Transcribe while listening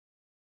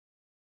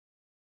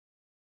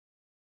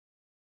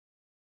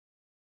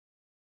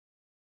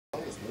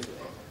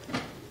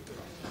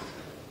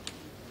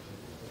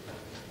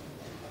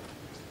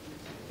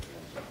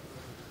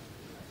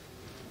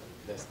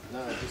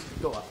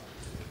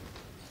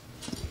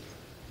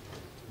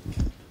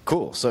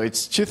Cool. So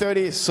it's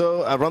 2:30.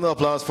 So a round of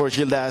applause for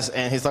Gildas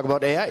and his talk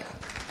about AI.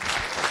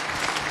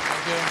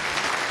 Thank you.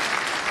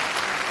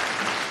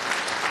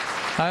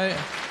 Hi.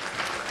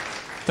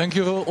 Thank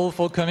you all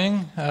for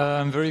coming.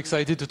 I'm very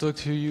excited to talk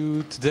to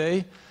you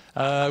today.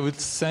 I would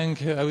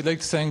like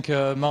to thank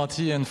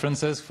Marty and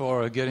Frances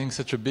for getting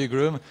such a big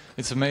room.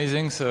 It's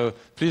amazing. So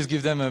please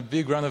give them a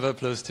big round of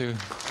applause too.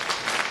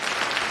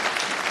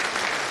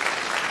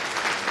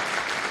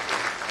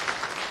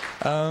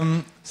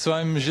 So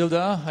I'm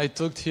Gilda. I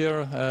talked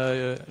here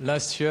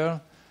last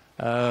year,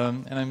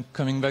 and I'm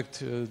coming back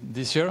to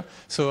this year.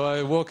 So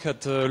I work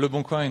at Le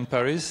Bon Coin in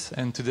Paris,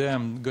 and today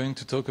I'm going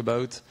to talk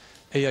about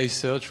AI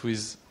search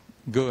with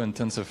Go and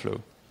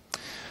Tensorflow.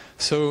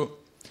 So,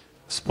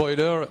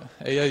 spoiler,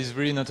 AI is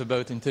really not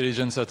about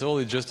intelligence at all.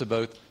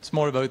 It's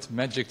more about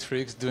magic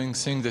tricks, doing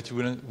things that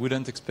you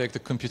wouldn't expect a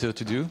computer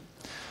to do.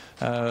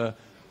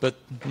 But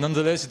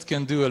nonetheless, it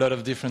can do a lot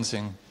of different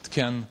things.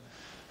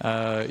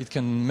 It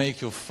can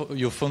make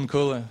your phone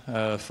call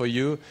for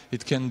you.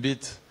 It can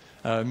beat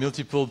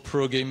multiple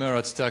pro gamer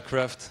at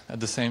StarCraft at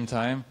the same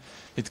time.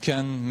 It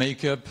can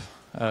make up,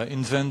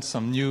 invent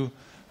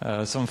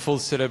some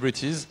false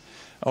celebrities,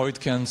 or it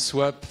can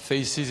swap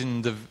faces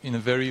in a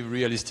very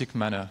realistic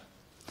manner.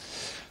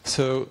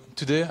 So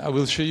today I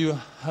will show you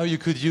how you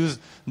could use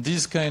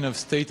this kind of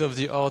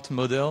state-of-the-art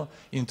model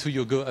into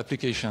your Go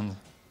application.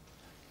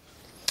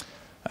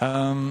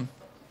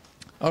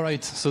 All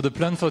right, so the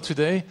plan for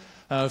today.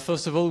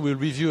 First of all, we'll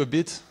review a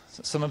bit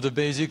some of the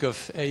basics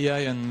of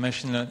AI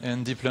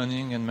and deep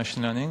learning and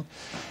machine learning,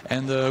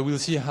 and we'll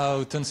see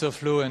how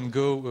TensorFlow and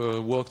Go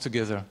work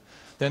together.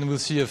 Then we'll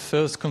see a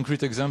first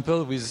concrete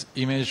example with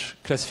image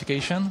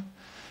classification,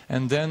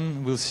 and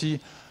then we'll see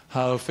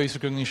how face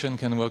recognition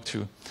can work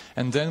too.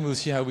 And then we'll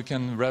see how we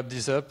can wrap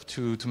this up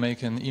to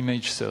make an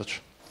image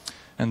search.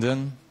 And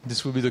then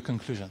this will be the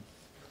conclusion.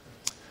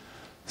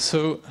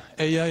 So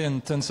AI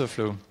and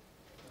TensorFlow.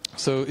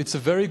 So it's a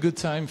very good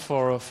time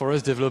for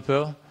us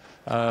developers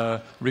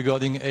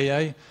regarding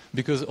AI,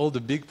 because all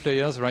the big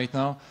players right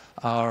now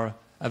have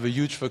a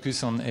huge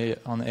focus on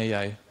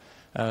AI.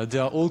 They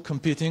are all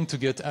competing to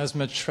get as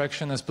much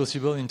traction as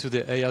possible into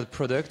the AI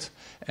product,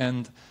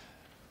 and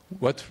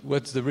what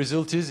the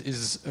result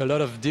is a lot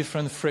of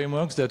different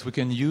frameworks that we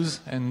can use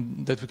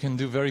and that we can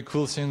do very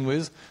cool things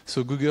with.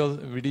 So Google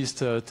released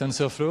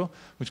TensorFlow,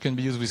 which can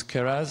be used with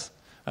Keras.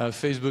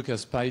 Facebook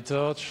has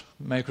PyTorch,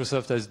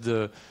 Microsoft has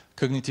the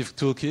Cognitive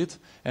Toolkit,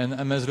 and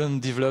Amazon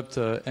developed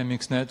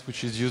MXNet,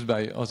 which is used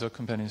by other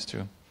companies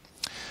too.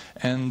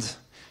 And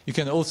you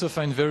can also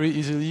find very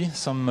easily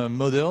some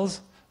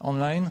models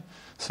online.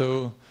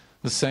 So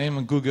the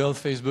same Google,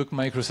 Facebook,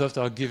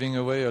 Microsoft are giving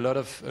away a lot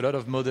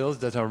of models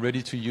that are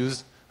ready to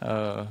use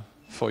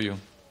for you.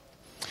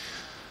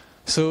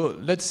 So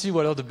let's see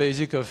what are the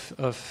basics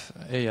of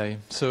AI.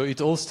 So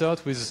it all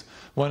starts with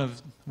one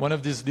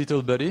of these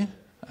little buddy.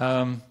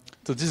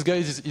 So this guy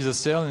is a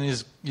cell, and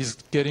is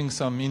getting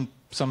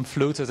some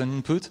float as an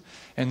input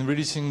and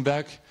releasing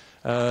back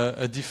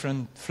a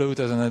different float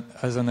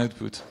as an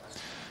output.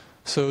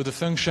 So the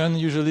function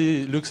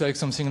usually looks like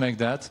something like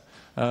that,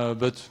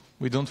 but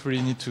we don't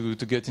really need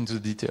to get into the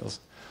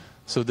details.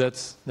 So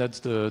that's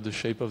the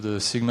shape of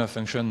the sigma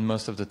function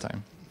most of the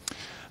time.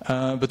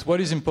 But what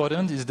is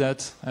important is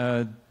that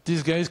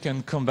these guys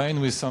can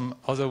combine with some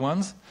other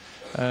ones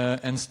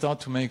and start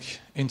to make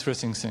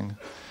interesting things.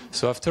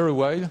 So after a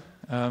while,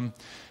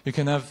 you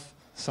can have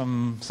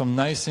some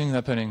nice things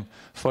happening.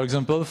 For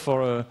example,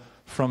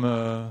 from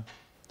a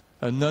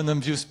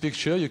non-obvious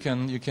picture, you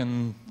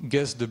can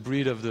guess the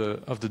breed of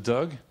the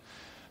dog.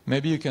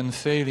 Maybe you can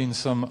fail in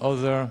some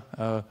other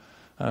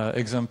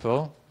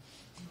example.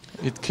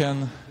 It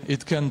can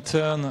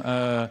turn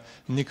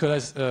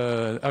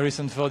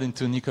Harrison Ford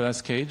into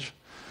Nicolas Cage,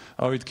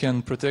 or it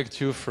can protect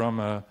you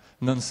from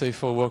non-safe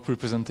for work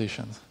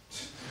representations.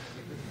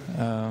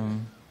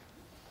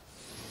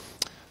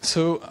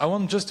 So I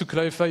want just to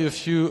clarify a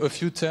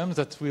few terms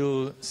that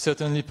will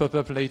certainly pop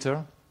up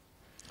later.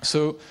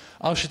 So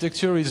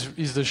architecture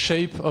is the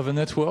shape of a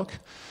network.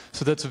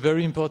 So that's a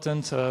very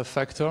important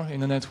factor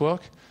in a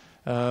network.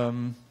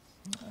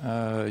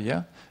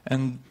 Yeah.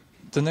 And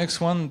the next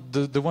one,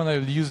 the one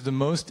I'll use the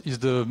most, is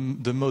the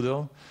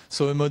model.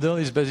 So a model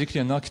is basically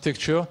an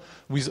architecture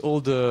with all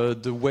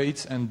the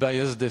weights and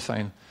bias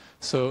defined.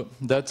 So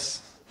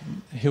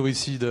here we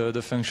see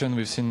the function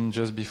we've seen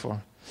just before.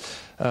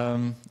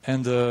 And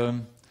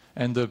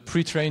the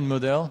pre-trained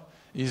model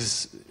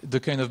is the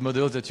kind of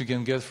model that you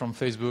can get from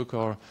Facebook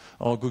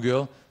or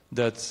Google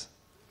that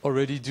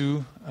already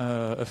do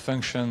a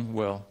function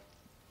well.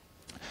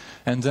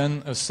 And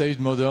then a saved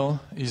model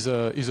is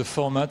a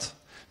format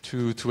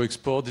to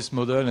export this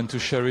model and to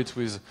share it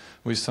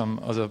with some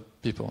other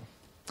people.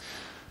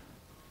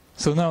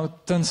 So now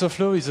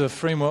TensorFlow is a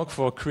framework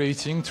for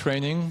creating,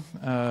 training,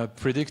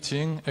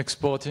 predicting,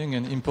 exporting,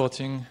 and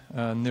importing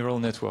neural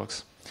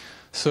networks.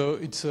 So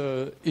it's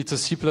a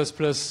C++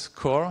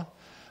 core.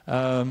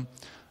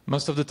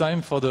 Most of the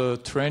time for the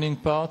training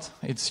part,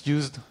 it's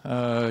used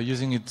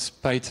using its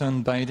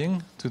Python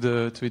binding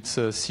to its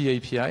C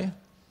API.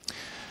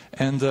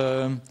 And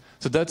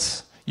so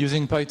that's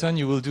using Python.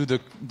 You will do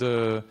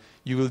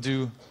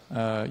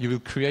you will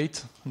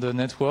create the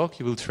network,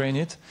 you will train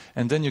it,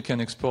 and then you can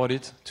export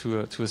it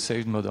to a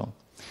saved model.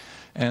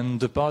 And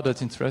the part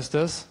that interests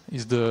us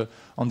is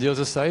on the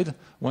other side.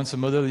 Once a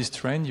model is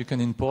trained, you can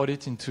import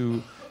it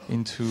into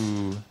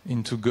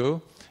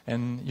Go,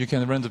 and you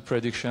can run the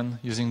prediction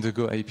using the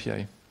Go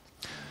API.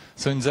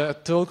 So in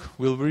that talk,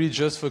 we'll really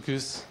just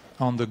focus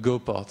on the Go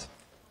part.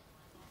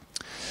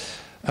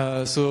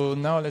 So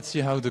now let's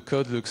see how the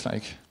code looks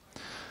like.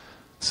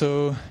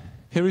 So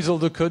here is all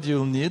the code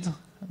you'll need.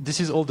 This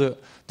is all the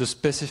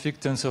specific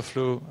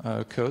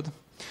TensorFlow code.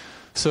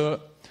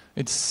 So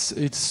it's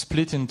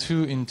split in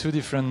two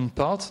different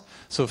parts.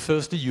 So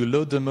firstly, you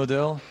load the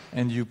model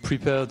and you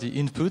prepare the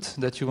input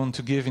that you want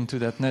to give into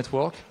that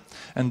network.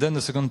 And then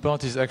the second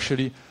part is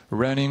actually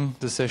running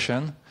the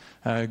session,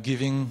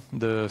 giving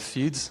the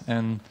feeds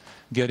and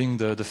getting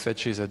the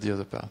fetches at the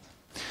other part.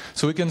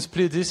 So we can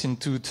split this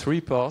into 3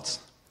 parts.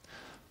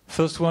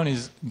 First one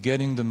is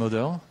getting the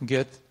model,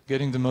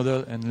 getting the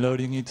model and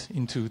loading it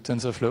into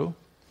TensorFlow.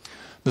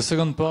 The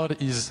second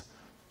part is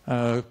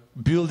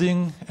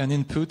building an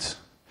input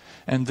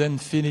and then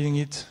feeding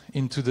it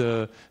into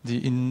the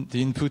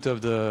input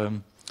of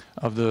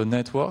the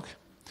network.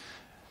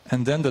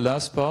 And then the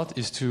last part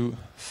is to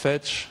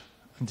fetch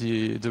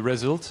the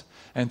result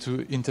and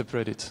to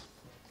interpret it.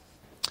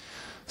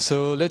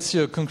 So let's see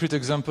a concrete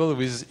example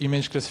with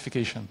image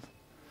classification.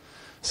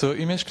 So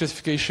image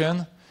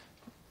classification.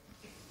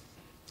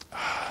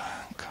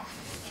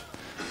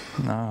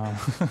 No.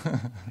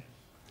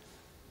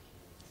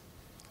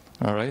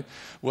 All right.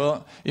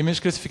 Well,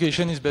 image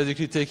classification is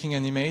basically taking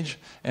an image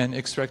and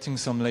extracting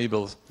some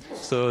labels.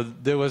 So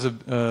there was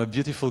a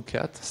beautiful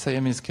cat,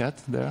 Siamese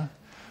cat, there,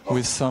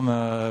 with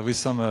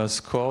some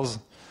scores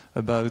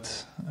about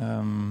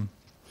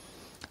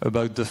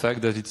the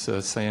fact that it's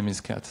a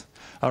Siamese cat.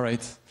 All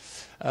right.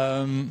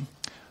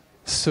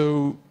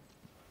 So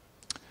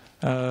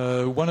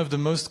one of the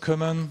most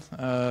common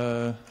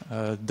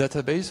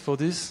database for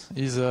this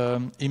is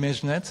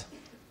ImageNet.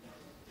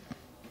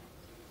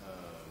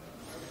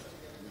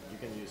 You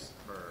can use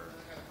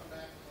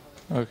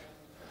her. Okay.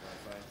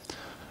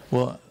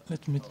 Well,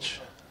 let me.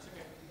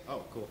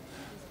 Oh, cool.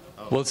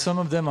 Oh. Well, some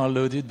of them are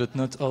loaded, but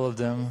not all of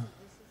them.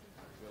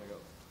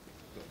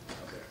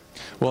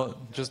 Well,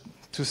 just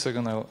 2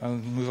 seconds. I'll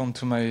move on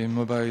to my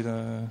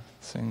mobile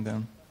thing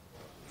then.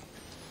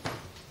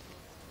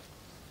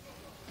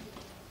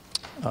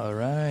 All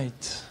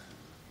right.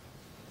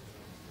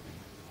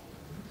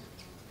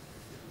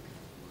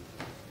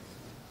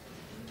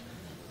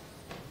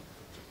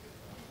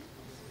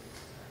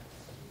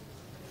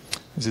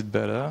 Is it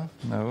better?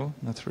 No,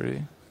 not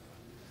really.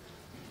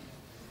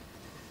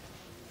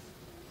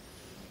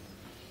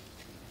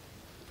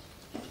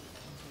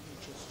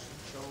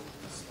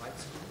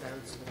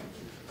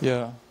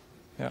 Yeah,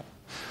 yeah.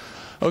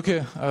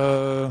 Okay,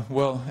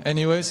 well,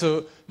 anyway,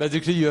 so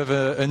basically you have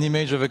an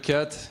image of a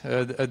cat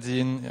as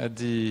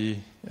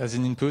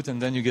an input,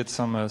 and then you get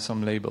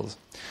some labels.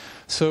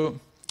 So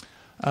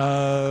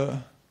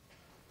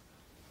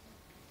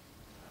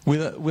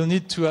we'll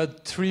need to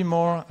add 3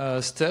 more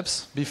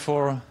steps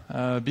before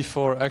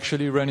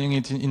actually running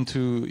it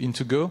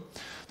into Go.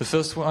 The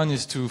first one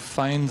is to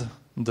find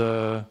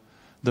the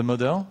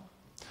model.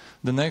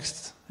 The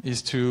next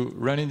is to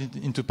run it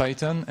into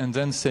Python and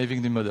then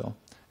saving the model.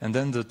 And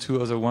then the 2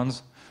 other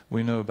ones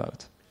we know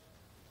about.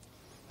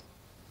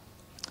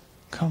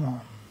 Come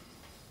on.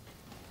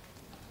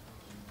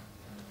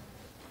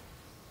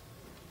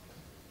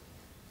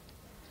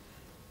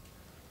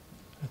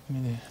 Let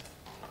me...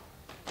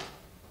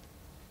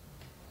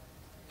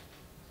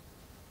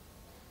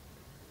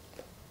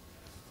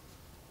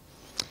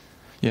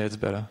 Yeah, it's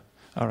better.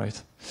 All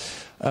right.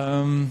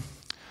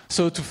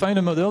 So to find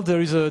a model,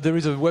 there is a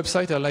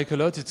website I like a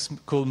lot. It's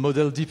called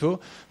Model Depot.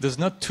 There's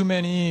not too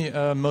many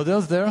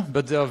models there,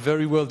 but they are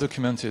very well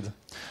documented.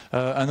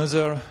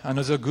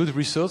 Another good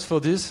resource for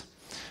this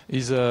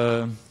is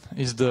the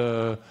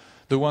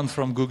one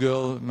from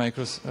Google,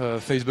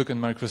 Facebook,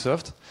 and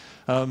Microsoft.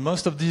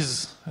 Most of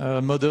these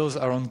models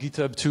are on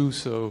GitHub too,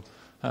 so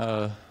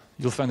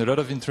you'll find a lot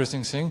of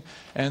interesting things.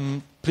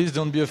 And please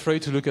don't be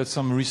afraid to look at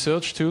some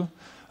research too.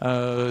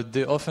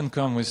 They often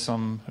come with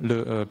some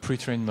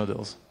pre-trained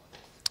models.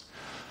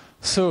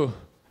 So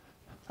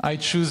I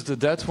choose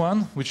that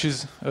one, which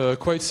is a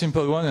quite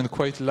simple one and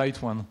quite light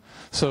one.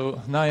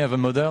 So now I have a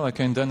model, I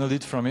can download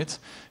it from it.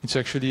 It's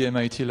actually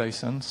MIT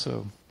license,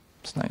 so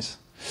it's nice.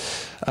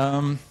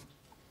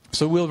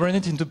 So we'll run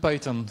it into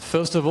Python.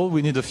 First of all,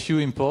 we need a few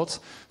imports.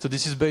 So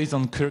this is based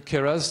on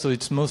Keras, so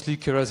it's mostly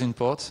Keras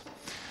imports.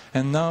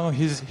 And now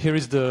here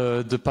is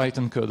the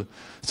Python code.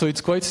 So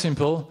it's quite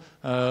simple,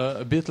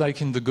 a bit like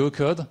in the Go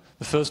code.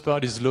 The first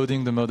part is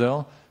loading the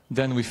model.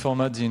 Then we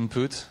format the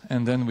input,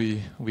 and then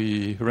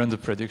we run the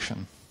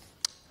prediction.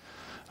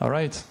 All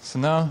right, so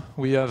now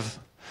we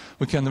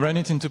can run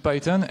it into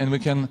Python, and we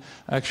can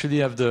actually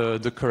have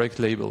the correct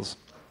labels.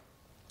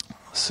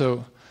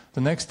 So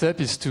the next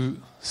step is to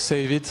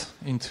save it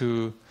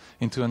into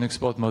an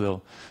export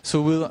model.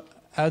 So we'll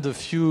add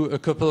a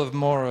couple of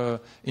more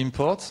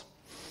imports.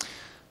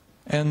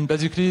 And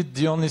basically,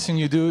 the only thing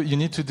you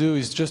need to do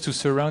is just to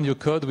surround your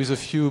code with a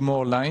few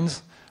more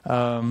lines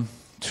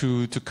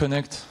to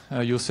connect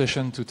your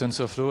session to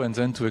TensorFlow and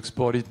then to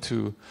export it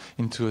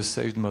into a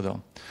saved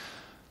model.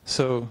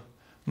 So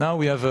now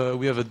we have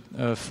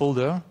a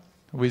folder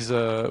with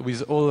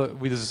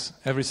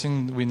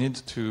everything we need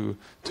to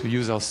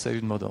use our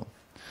saved model.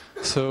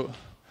 So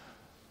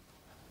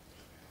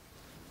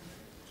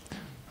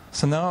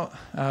now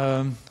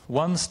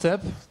one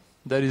step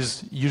that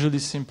is usually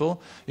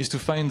simple is to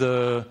find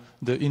the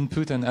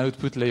input and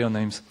output layer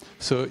names.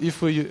 So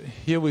if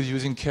here we're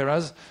using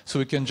keras, so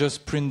we can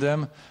just print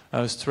them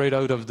straight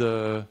out of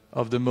the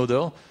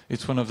model.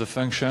 It's one of the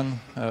functions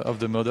of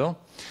the model.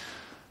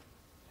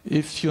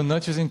 If you're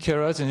not using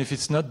keras and if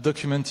it's not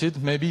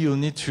documented, maybe you'll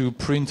need to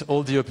print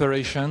all the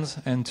operations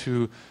and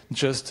to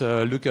just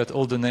look at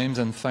all the names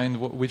and find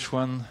which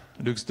one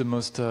looks the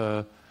most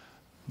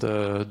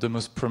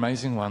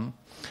promising one.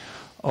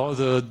 Or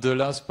the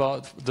last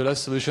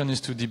solution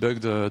is to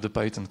debug the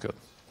Python code.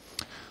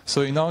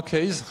 So in our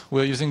case,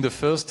 we're using the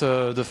first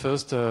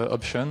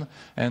option,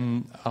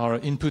 and our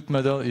input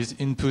model is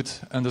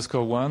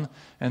input_1,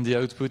 and the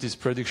output is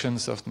prediction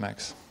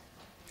softmax.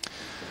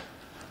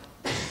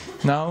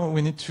 Now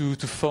we need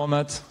to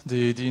format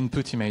the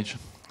input image.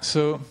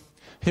 So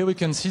here we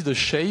can see the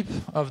shape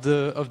of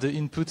the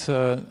input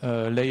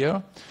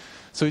layer.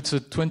 So it's a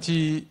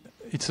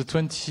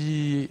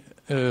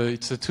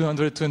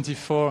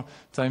 224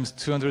 times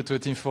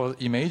 224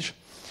 image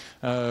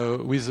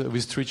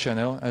with 3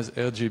 channels as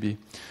RGB.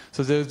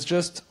 So there's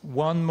just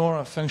one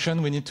more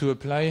function we need to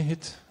apply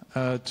it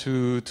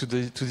to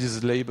these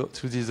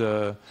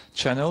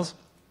channels.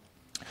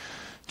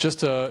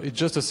 It's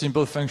just a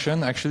simple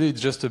function. Actually,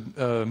 it's just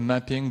a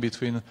mapping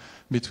between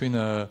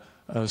a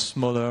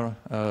smaller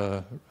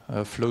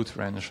float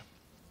range.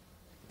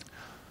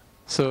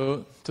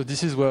 So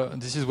this is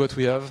what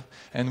we have,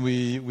 and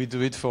we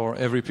do it for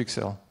every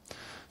pixel.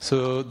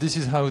 So this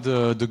is how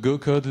the Go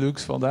code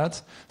looks for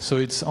that. So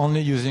it's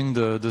only using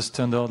the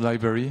standard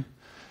library,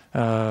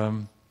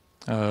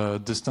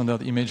 the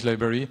standard image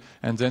library,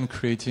 and then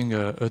creating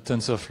a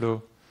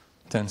TensorFlow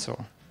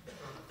tensor.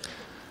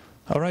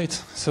 All right.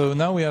 So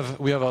now we have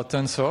our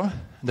tensor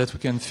that we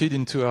can feed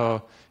into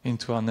our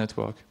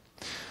network.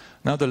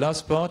 Now the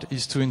last part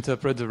is to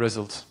interpret the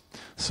result.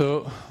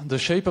 So the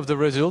shape of the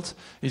result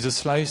is a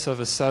slice of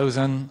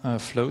 1,000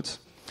 floats,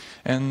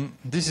 and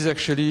this is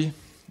actually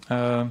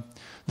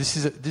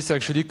this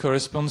actually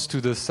corresponds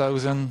to the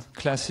 1,000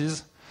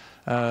 classes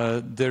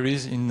there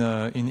is in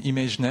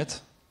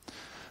ImageNet.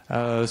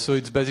 So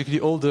it's basically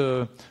all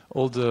the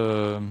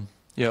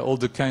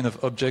kind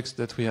of objects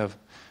that we have,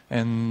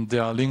 and they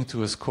are linked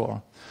to a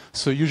score.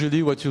 So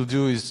usually what you'll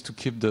do is to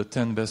keep the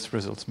 10 best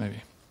results,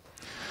 maybe.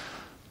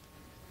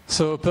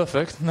 So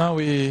perfect. Now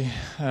we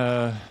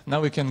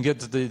can get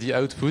the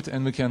output,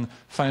 and we can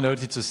find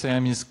out it's a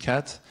Siamese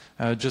cat,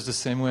 just the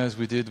same way as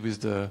we did with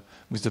the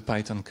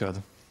Python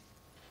code.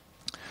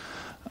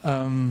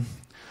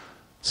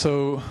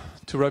 So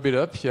to wrap it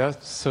up, yeah.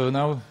 So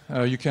now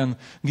you can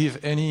give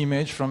any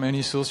image from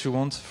any source you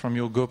want from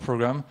your Go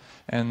program,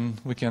 and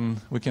we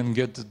can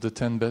get the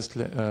 10 best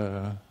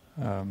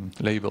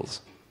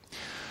labels.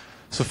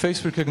 So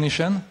face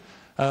recognition.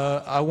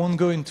 I won't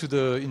go into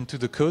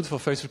the code for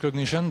face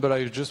recognition, but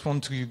I just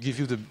want to give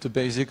you the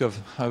basic of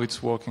how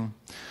it's working.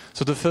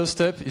 So the first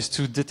step is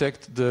to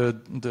detect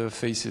the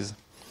faces.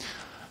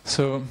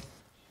 So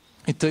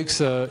it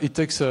takes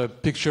a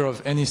picture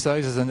of any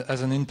size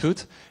as an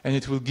input, and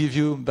it will give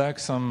you back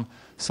some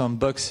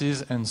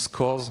boxes and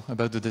scores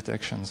about the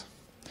detections.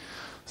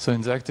 So in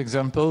that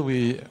example,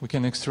 we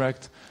can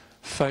extract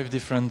 5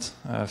 different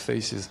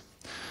faces.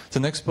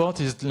 The next part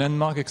is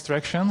landmark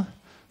extraction.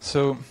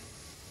 So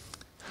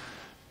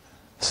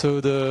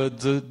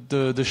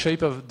the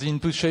shape of the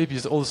input shape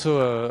is also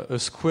a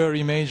square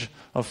image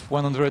of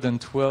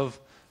 112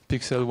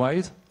 pixel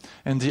wide,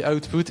 and the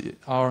output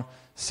are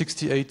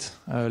 68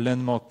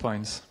 landmark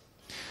points.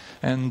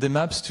 And they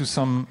maps to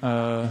some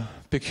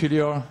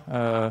peculiar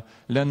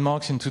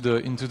landmarks into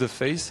the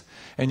face,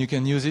 and you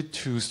can use it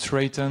to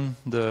straighten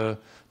the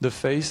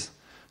face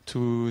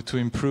to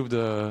improve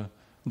the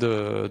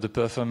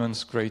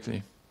performance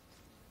greatly.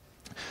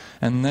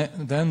 And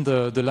then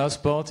the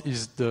last part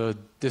is the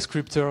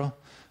descriptor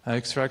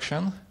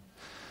extraction.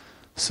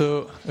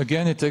 So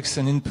again, it takes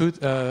an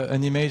input,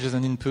 an image as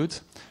an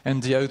input,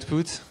 and the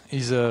output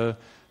is a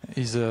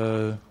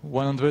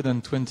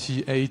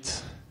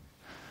 128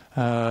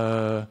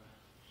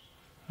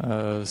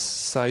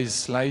 size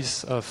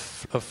slice of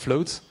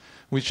floats,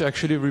 which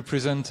actually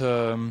represent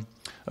a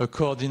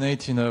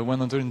coordinate in a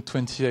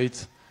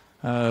 128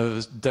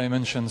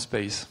 dimension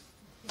space.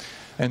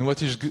 And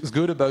what is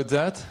good about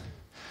that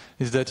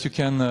is that you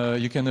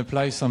can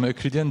apply some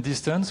Euclidean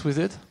distance with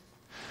it.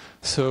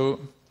 So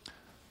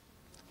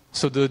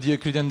the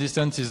Euclidean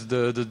distance is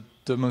the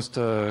most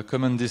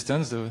common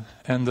distance,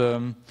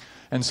 and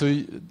And so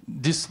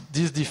this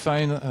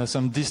defines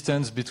some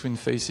distance between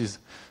faces.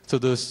 So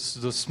the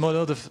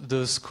smaller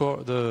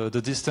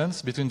the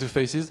distance between two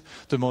faces,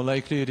 the more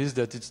likely it is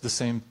that it's the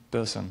same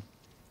person.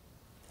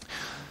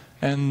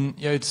 And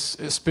yeah, it's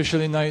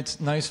especially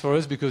nice for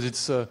us because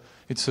it's a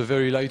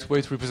very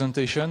lightweight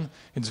representation.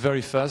 It's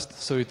very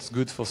fast, so it's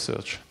good for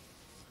search.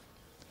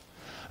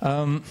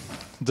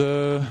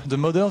 The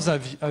models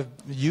I've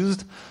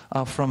used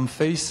are from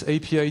Face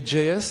API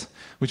JS,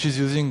 which is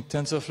using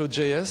TensorFlow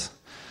JS.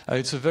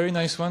 It's a very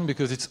nice one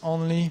because it's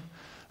only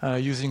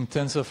using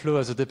TensorFlow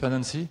as a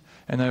dependency,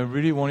 and I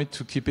really wanted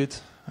to keep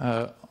it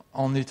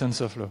only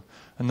TensorFlow,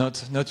 and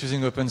not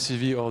using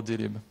OpenCV or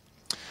dlib.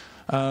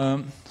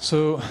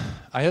 So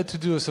I had to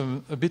do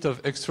a bit of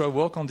extra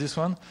work on this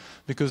one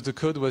because the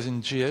code was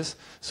in JS,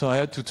 so I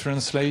had to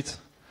translate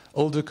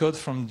all the code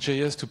from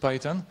JS to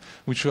Python,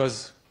 which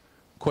was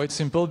quite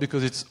simple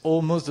because it's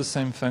almost the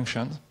same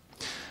function.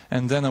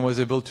 And then I was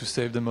able to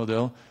save the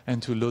model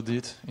and to load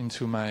it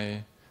into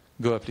my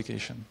Go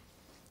application.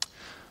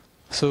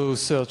 So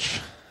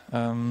search.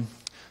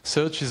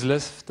 Search is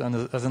left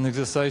as an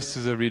exercise to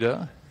the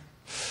reader.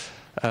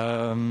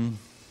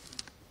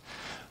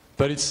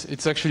 But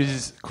it's actually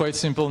quite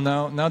simple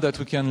now. Now that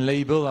we can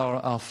label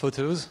our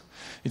photos,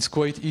 it's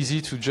quite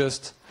easy to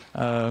just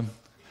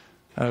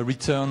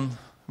return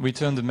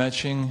the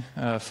matching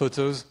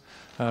photos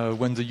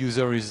when the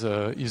user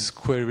is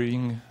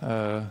querying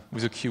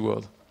with a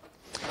keyword.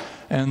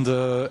 And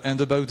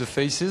about the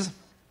faces,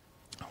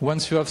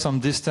 once you have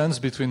some distance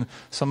between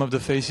some of the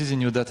faces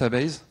in your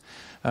database,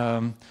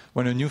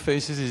 when a new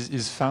face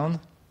is found,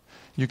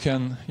 you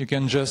can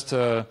just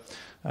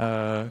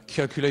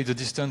calculate the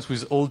distance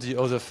with all the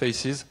other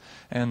faces,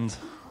 and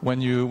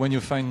when you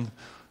find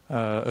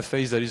a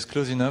face that is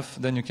close enough,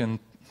 then you can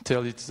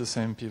tell it's the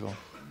same people.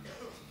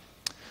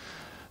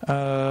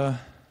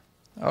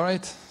 All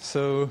right,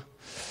 so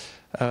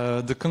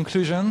the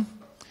conclusion.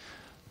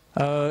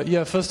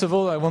 Yeah, first of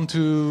all, I want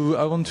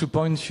to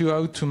point you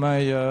out to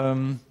my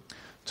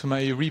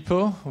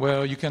repo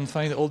where you can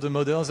find all the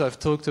models I've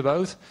talked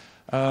about.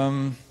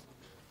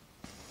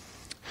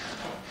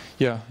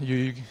 Yeah,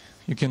 you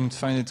can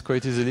find it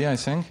quite easily, I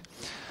think.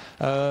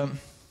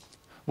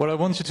 What I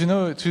want you to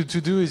know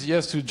to do is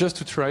just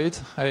to try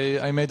it.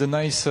 I made a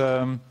nice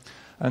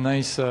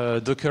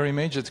Docker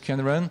image that you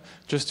can run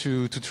just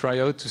to try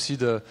out to see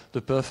the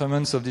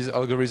performance of this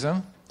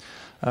algorithm.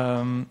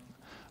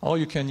 Or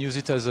you can use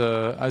it as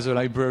a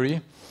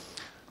library.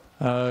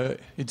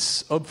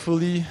 It's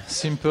hopefully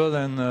simple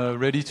and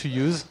ready to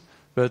use,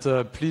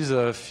 but please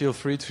feel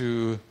free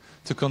to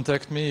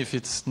contact me if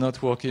it's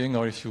not working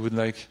or if you would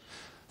like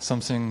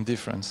something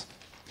different.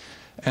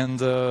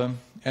 And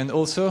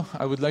also,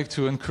 I would like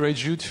to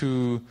encourage you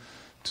to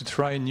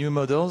try new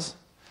models.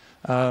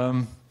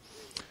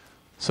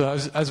 So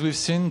as we've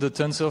seen, the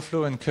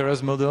TensorFlow and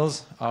Keras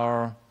models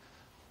are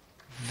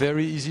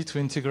very easy to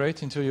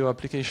integrate into your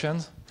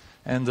applications.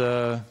 And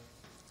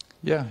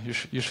yeah,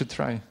 you should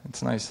try.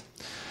 It's nice.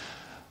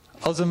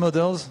 Other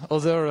models,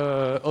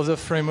 other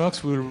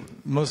frameworks will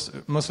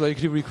most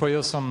likely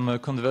require some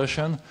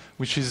conversion,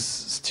 which is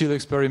still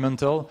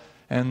experimental,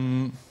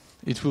 and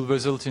it will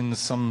result in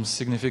some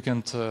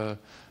significant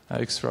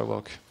extra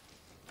work.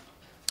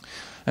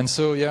 And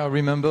so, yeah,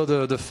 remember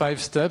the 5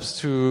 steps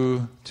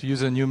to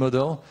use a new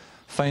model.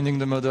 Finding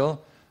the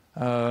model.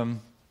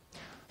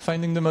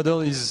 Finding the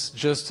model is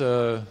just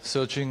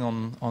searching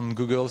on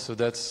Google, so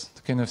that's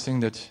the kind of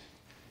thing that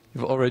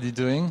you're already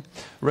doing.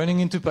 Running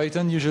into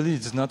Python, usually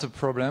it's not a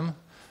problem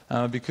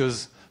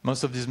because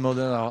most of these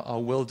models are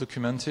well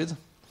documented.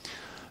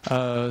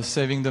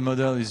 Saving the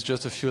model is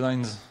just a few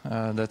lines,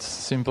 that's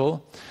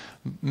simple.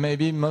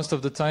 Maybe most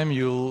of the time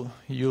you'll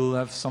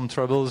have some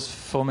troubles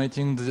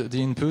formatting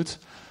the input.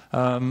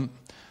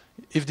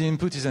 If the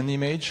input is an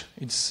image,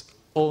 it's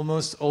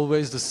almost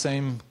always the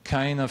same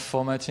kind of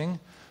formatting.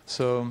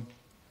 So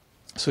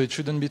it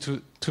shouldn't be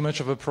too much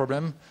of a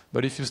problem,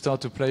 but if you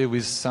start to play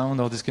with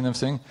sound or this kind of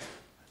thing,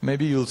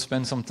 maybe you'll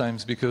spend some time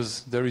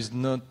because there is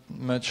not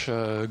much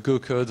Go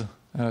code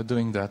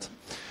doing that.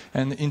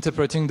 And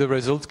interpreting the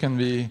result can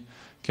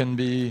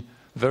be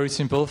very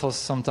simple for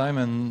some time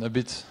and a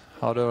bit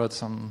harder at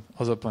some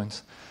other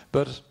points.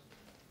 But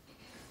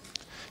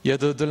yeah,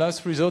 the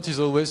last result is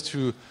always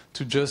to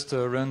just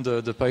run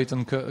the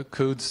Python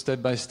code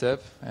step by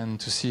step and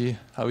to see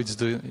how it's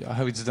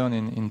done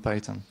in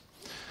Python.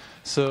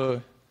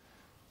 So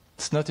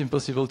it's not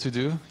impossible to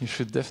do. You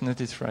should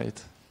definitely try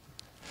it.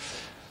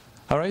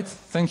 All right,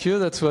 thank you.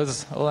 That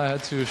was all I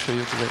had to show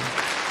you today.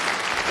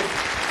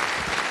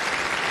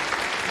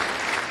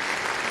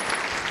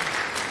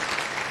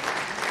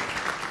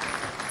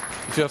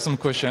 If you have some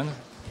questions.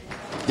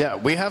 Yeah,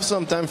 we have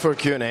some time for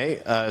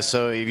Q&A,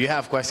 so if you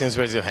have questions,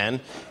 raise your hand.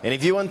 And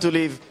if you want to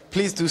leave,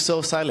 please do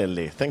so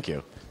silently. Thank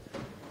you.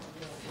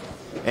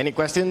 Any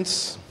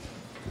questions?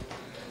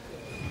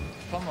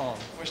 Come on,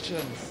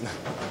 questions.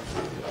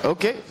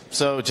 Okay,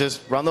 so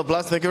just round of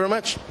applause. Thank you very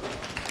much.